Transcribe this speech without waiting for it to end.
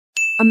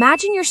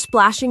Imagine you're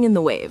splashing in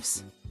the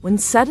waves, when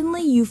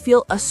suddenly you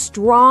feel a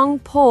strong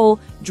pull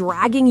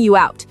dragging you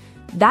out.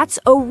 That's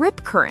a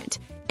rip current,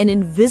 an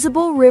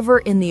invisible river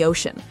in the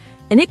ocean.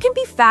 And it can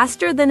be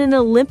faster than an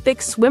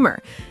Olympic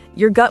swimmer.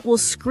 Your gut will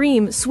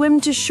scream,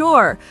 swim to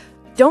shore.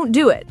 Don't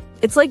do it.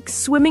 It's like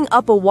swimming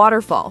up a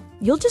waterfall.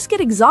 You'll just get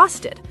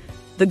exhausted.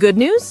 The good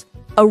news?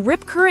 A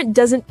rip current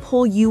doesn't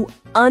pull you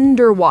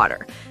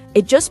underwater.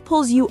 It just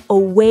pulls you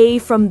away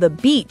from the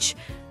beach.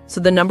 So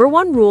the number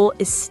one rule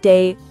is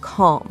stay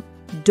calm.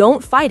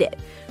 Don't fight it.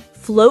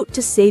 Float to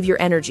save your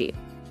energy.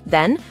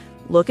 Then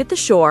look at the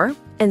shore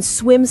and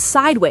swim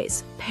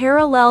sideways,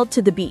 parallel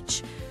to the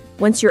beach.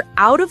 Once you're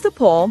out of the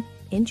pull,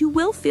 and you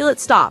will feel it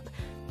stop,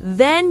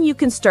 then you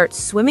can start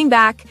swimming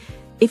back.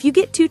 If you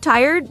get too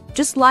tired,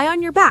 just lie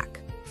on your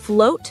back,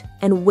 float,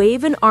 and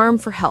wave an arm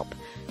for help.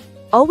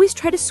 Always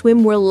try to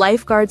swim where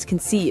lifeguards can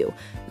see you.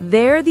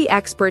 They're the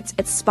experts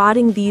at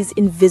spotting these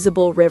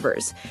invisible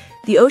rivers.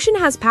 The ocean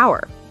has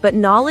power, but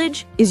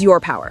knowledge is your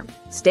power.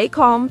 Stay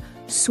calm,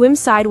 swim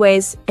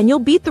sideways, and you'll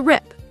beat the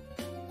rip.